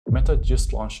Meta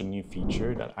just launched a new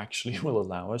feature that actually will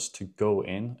allow us to go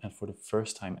in and for the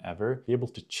first time ever be able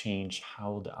to change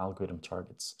how the algorithm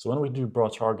targets. So when we do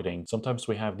broad targeting, sometimes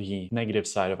we have the negative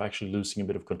side of actually losing a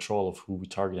bit of control of who we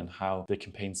target and how the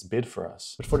campaigns bid for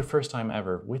us. But for the first time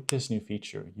ever, with this new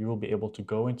feature, you will be able to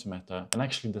go into Meta and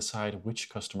actually decide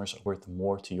which customers are worth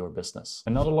more to your business.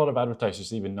 And not a lot of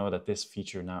advertisers even know that this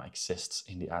feature now exists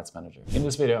in the Ads Manager. In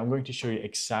this video, I'm going to show you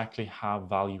exactly how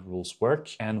value rules work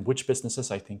and which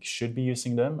businesses I think should be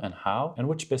using them and how, and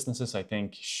which businesses I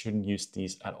think shouldn't use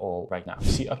these at all right now. You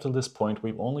see, up to this point,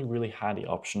 we've only really had the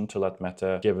option to let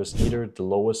Meta give us either the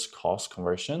lowest cost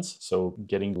conversions, so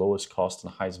getting lowest cost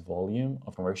and highest volume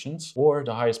of conversions, or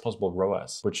the highest possible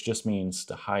ROAS, which just means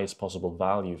the highest possible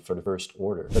value for the first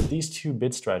order. But these two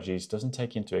bid strategies doesn't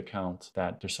take into account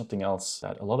that there's something else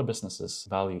that a lot of businesses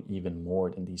value even more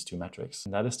than these two metrics,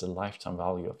 and that is the lifetime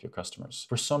value of your customers.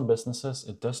 For some businesses,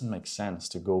 it doesn't make sense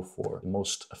to go for the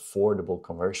most affordable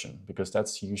conversion because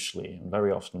that's usually and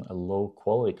very often a low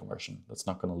quality conversion. That's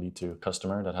not going to lead to a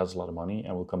customer that has a lot of money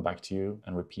and will come back to you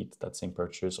and repeat that same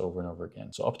purchase over and over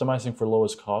again. So optimizing for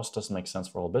lowest cost doesn't make sense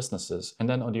for all businesses. And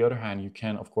then on the other hand, you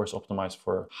can of course optimize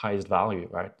for highest value,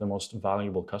 right? The most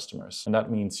valuable customers. And that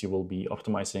means you will be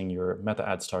optimizing your meta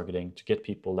ads targeting to get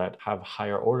people that have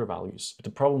higher order values. But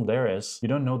the problem there is you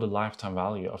don't know the lifetime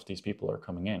value of these people who are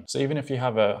coming in. So even if you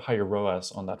have a higher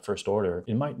ROAS on that first order,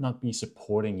 it might not be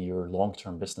supporting your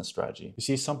long-term business strategy. You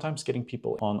see, sometimes getting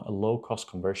people on a low cost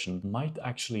conversion might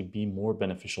actually be more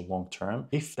beneficial long-term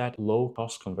if that low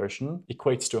cost conversion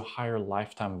equates to a higher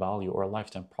lifetime value or a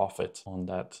lifetime profit on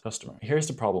that customer. Here's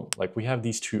the problem. Like, we have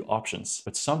these two options,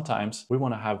 but sometimes we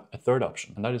want to have a third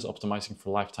option, and that is optimizing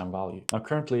for lifetime value. Now,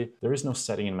 currently, there is no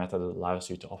setting in Meta that allows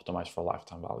you to optimize for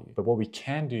lifetime value. But what we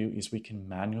can do is we can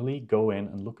manually go in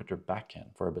and look at their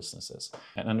backend for our businesses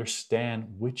and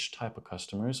understand which type of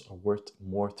customers are worth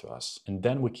more to us. And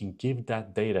then we can give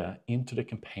that data into the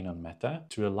campaign on Meta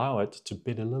to allow it to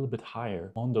bid a little bit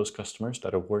higher on those customers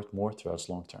that are worth more to us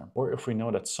long term. Or if we know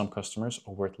that some customers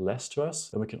are worth less to us,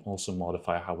 then we can also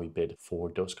modify how we bid for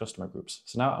those customer groups.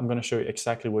 So now I'm going to show you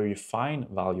exactly where you find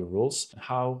value rules and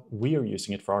how we are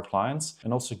using it for our clients,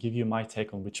 and also give you my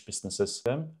take on which businesses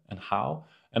them and how,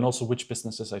 and also which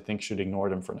businesses I think should ignore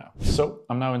them for now. So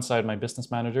I'm now inside my business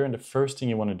manager, and the first thing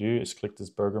you want to do is click this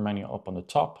burger menu up on the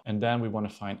top, and then we want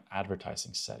to find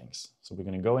advertising settings. So we're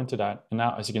going to go into that. And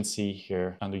now, as you can see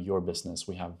here under your business,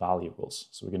 we have value rules.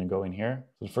 So we're going to go in here.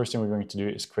 So the first thing we're going to do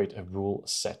is create a rule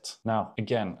set. Now,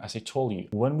 again, as I told you,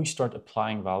 when we start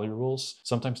applying value rules,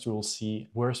 sometimes we will see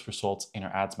worse results in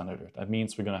our ads manager. That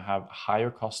means we're going to have a higher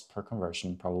cost per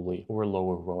conversion probably, or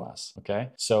lower ROAS. Okay.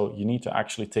 So you need to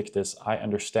actually tick this. I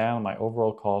understand my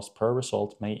overall cost per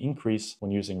result may increase when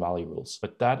using value rules,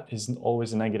 but that isn't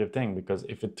always a negative thing, because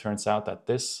if it turns out that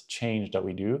this change that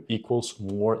we do equals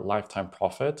more lifetime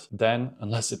profit, then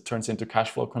unless it turns into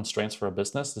cash flow constraints for a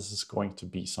business, this is going to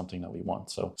be something that we want.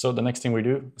 So the next thing we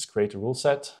do is create a rule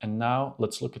set. And now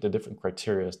let's look at the different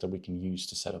criteria that we can use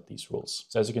to set up these rules.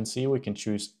 So as you can see, we can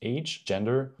choose age,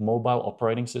 gender, mobile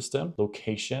operating system,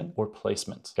 location, or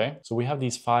placement. Okay. So we have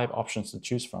these 5 options to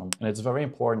choose from. And it's very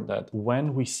important that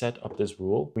when we set up this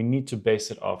rule, we need to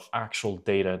base it off actual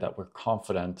data that we're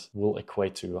confident will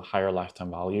equate to a higher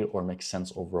lifetime value or make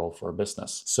sense overall for a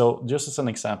business. So just as an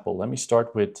example, let me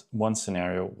start with one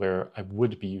scenario where I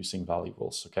would be using value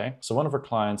rules. Okay. So one of our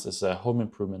clients is a home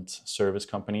improvement service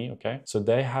company. Okay. So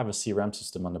they have a CRM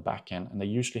system on the back end, and they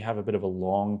usually have a bit of a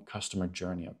long customer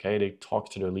journey. Okay. They talk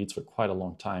to their leads for quite a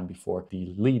long time before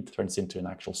the lead turns into an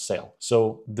actual sale.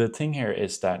 So the thing here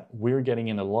is that we're getting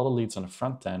in a lot of leads on the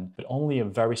front end, but only a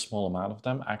very small amount of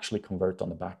them actually convert on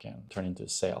the back end, turn into a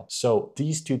sale. So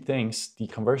these two things, the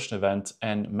conversion event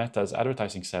and Meta's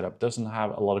advertising setup, doesn't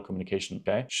have a lot of communication.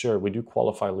 Okay. Sure, we do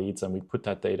qualify leads and we put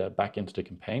that data back into the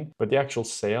campaign, but the actual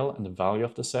sale and the value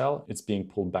of the sale, it's being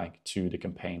pulled back to the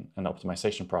campaign and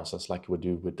optimization process, like you would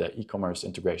do with the e-commerce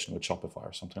integration with Shopify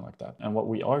or something like that. And what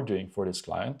we are doing for this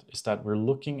client is that we're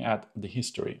looking at the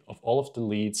history of all of the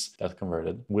leads that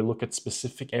converted. We look at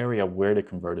specific area where they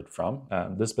converted from.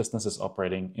 This business is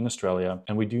operating in Australia,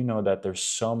 and we do know that there's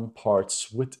some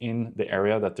parts within the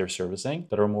area that they're servicing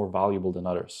that are more valuable than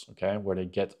others, okay, where they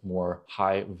get more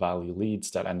high value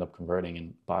leads that end up converting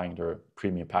and buying their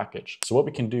premium package. So what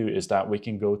we can do is that we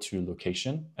can go to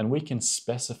location and we can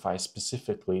specify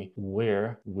specifically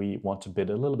where we want to bid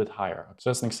a little bit higher. So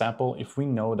as an example, if we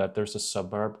know that there's a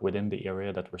suburb within the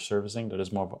area that we're servicing that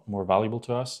is more valuable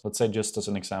to us, let's say, just as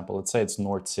an example, let's say it's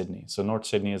North Sydney. So North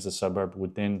Sydney is a suburb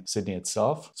within Sydney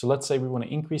itself. So let's say say we want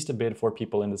to increase the bid for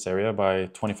people in this area by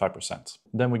 25%.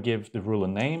 Then we give the rule a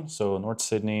name. So North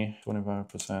Sydney,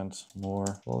 25% more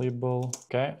valuable.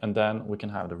 Okay. And then we can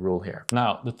have the rule here.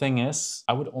 Now, the thing is,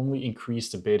 I would only increase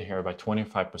the bid here by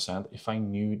 25% if I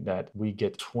knew that we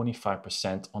get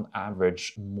 25% on average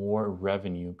more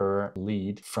revenue per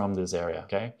lead from this area.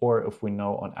 Okay. Or if we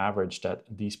know on average that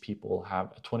these people have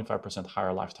a 25%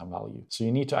 higher lifetime value. So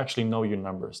you need to actually know your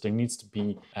numbers. There needs to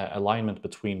be alignment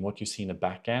between what you see in the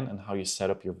back end and how you set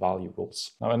up your value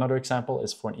rules. Now, another example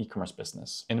is for an e-commerce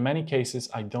business. In many cases,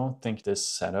 I don't think this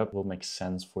setup will make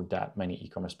sense for that many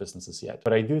e-commerce businesses yet.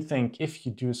 But I do think if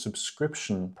you do a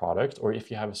subscription product, or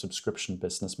if you have a subscription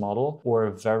business model or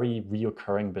a very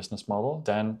reoccurring business model,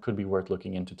 then could be worth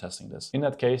looking into testing this. In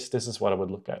that case, this is what I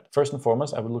would look at. First and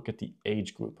foremost, I would look at the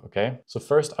age group, okay? So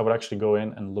first, I would actually go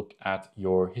in and look at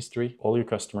your history, all your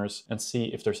customers, and see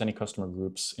if there's any customer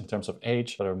groups in terms of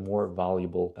age that are more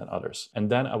valuable than others. And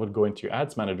then I would go into your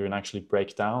ads manager and actually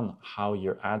break down how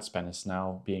your ad spend is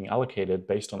now being allocated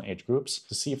based on age groups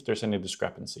to see if there's any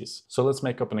discrepancies. So let's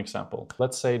make up an example.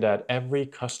 Let's say that every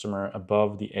customer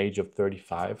above the age of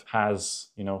 35 has,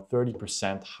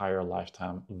 30% higher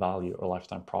lifetime value or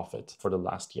lifetime profit for the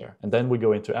last year. And then we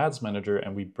go into ads manager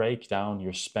and we break down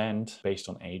your spend based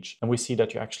on age. And we see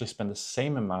that you actually spend the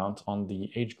same amount on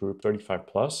the age group 35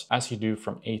 plus as you do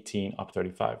from 18 up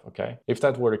 35, okay? If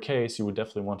that were the case, you would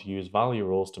definitely want to use value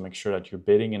rules to make sure that you're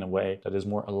bidding in a way that is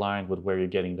more aligned with where you're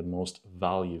getting the most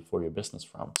value for your business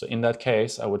from. So in that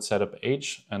case, I would set up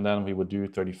age, and then we would do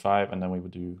 35, and then we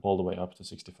would do all the way up to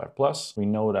 65 plus. We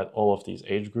know that all of these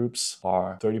age groups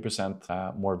are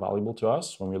 30% more valuable to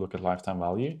us when we look at lifetime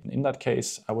value. And in that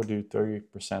case, I would do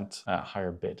 30%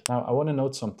 higher bid. Now, I want to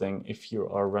note something. If you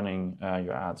are running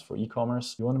your ads for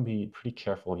e-commerce, you want to be pretty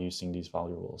careful using these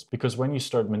value rules, because when you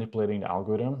start manipulating the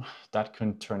algorithm, that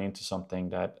can turn into something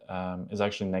that is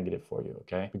actually negative for you,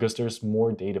 okay? Because there's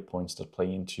more data points that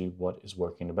play into what is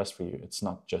working the best for you. It's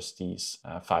not just these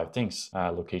 5 things,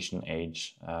 location,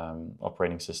 age,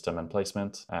 operating system and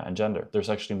placement, and gender. There's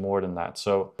actually more than that.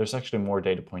 So there's actually more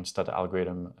data points that the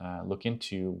algorithm look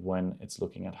into when it's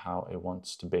looking at how it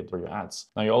wants to bid for your ads.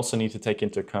 Now, you also need to take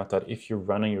into account that if you're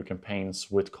running your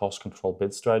campaigns with cost control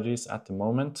bid strategies at the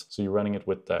moment, so you're running it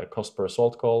with the cost per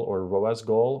result goal or ROAS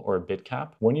goal or a bid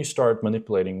cap, when you start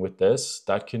manipulating with this,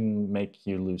 that can make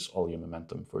you lose all your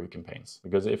momentum for your campaigns.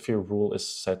 Because if your rule is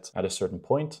set at a certain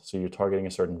point, so you're targeting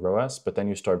a certain ROAS, but then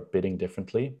you start bidding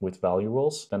differently with value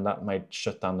rules, then that might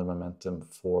shut down the momentum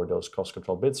for those cost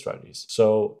control bid strategies.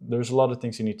 So there's a lot of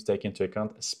things you need to take into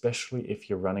account, especially if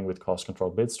you're running with cost control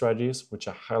bid strategies, which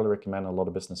I highly recommend a lot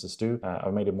of businesses do.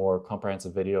 I've made a more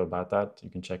comprehensive video about that. You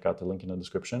can check out the link in the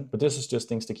description. But this is just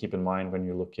things to keep in mind when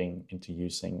you're looking into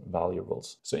using value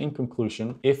rules. So in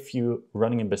conclusion, if you're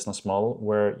running a business model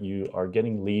where you are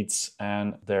getting leads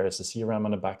and there is a CRM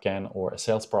on the back end or a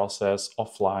sales process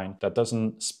offline that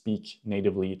doesn't speak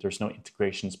natively, there's no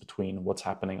integrations between what's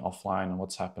happening offline and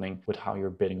what's happening with how you're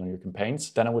bidding on your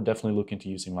campaigns, then I would definitely look into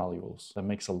using value rules. That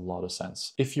makes a lot of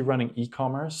sense. If you're running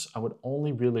e-commerce, I would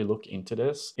only really look into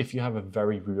this if you have a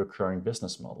very recurring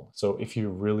business model. So if you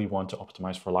really want to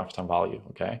optimize for lifetime value,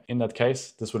 okay? In that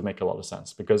case, this would make a lot of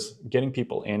sense, because getting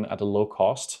people in at a low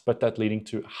cost, but that leading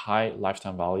to high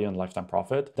lifetime value and lifetime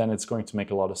profit, then it's going to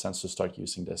make a lot of sense to start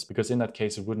using this, because in that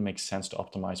case, it wouldn't make sense to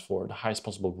optimize for the highest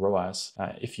possible ROAS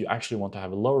if you actually want to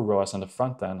have a lower ROAS on the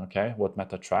front end, okay, what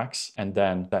Meta tracks, and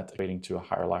then that leading to a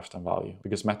higher lifetime value,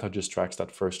 because Meta just tracks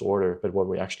that first order, but what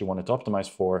we actually wanted to optimize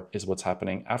for is what's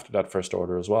happening after that first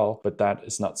order as well, but that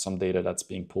is not some data that's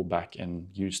being pulled back and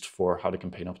used for how the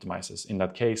campaign optimizes. In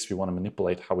that case, we want to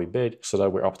manipulate how we bid so that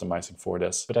we're optimizing for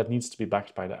this, but that needs to be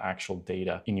backed by the actual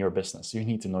data in your business. You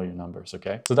need to know your numbers,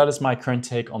 okay? So that is my current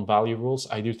take on value rules.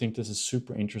 I do think this is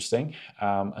super interesting.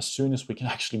 As soon as we can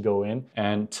actually go in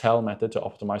and tell Meta to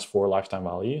optimize for lifetime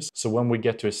values, so when we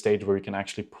get to a stage where we can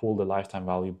actually pull the lifetime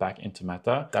value back into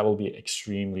Meta, that will be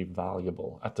extremely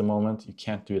valuable. At the moment, you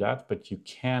can't do that, but you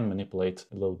can manipulate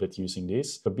a little bit using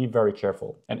these, but be very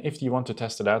careful. And if you want to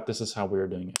test it out, this is how we're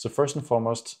doing it. So first and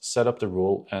foremost, set up the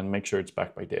rule and make sure it's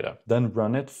backed by data. Then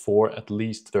run it for at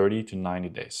least 30 to 90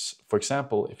 days. For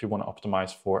example, if you want to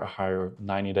optimize for a higher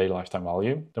 90-day lifetime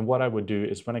value, then what I would do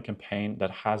is run a campaign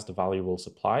that has the value rules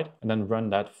applied, and then run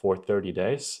that for 30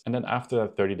 days. And then after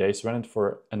that 30 days, run it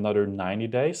for another 90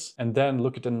 days, and then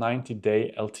look at the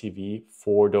 90-day LTV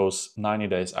for those 90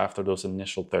 days after those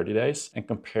initial 30 days and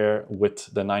compare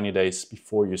with the 90 days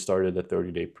before you started the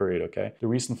 30-day period, okay? The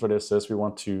reason for this is we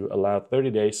want to allow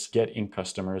 30 days, get in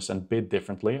customers and bid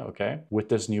differently, okay? With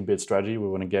this new bid strategy, we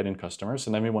want to get in customers,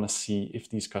 and then we want to see if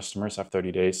these customers after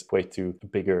 30 days equate to a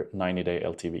bigger 90-day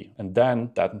LTV. And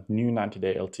then that new new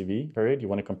 90-day LTV period, you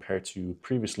want to compare to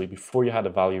previously before you had the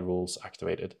value rules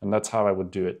activated. And that's how I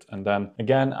would do it. And then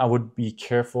again, I would be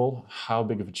careful how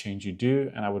big of a change you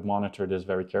do, and I would monitor this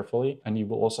very carefully. And you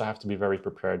will also have to be very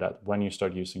prepared that when you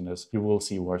start using this, you will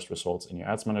see worse results in your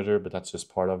ads manager, but that's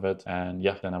just part of it. And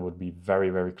yeah, then I would be very,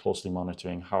 very closely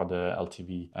monitoring how the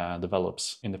LTV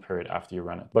develops in the period after you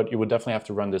run it. But you would definitely have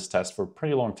to run this test for a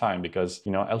pretty long time because,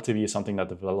 you know, LTV is something that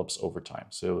develops over time.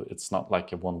 So it's not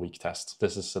like a 1-week test.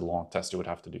 This is a long test you would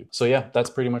have to do. So yeah, that's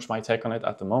pretty much my take on it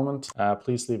at the moment.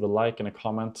 Please leave a like and a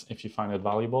comment if you find it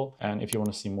valuable. And if you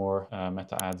want to see more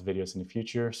meta ads videos in the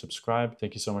future, subscribe.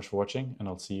 Thank you so much for watching, and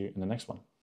I'll see you in the next one.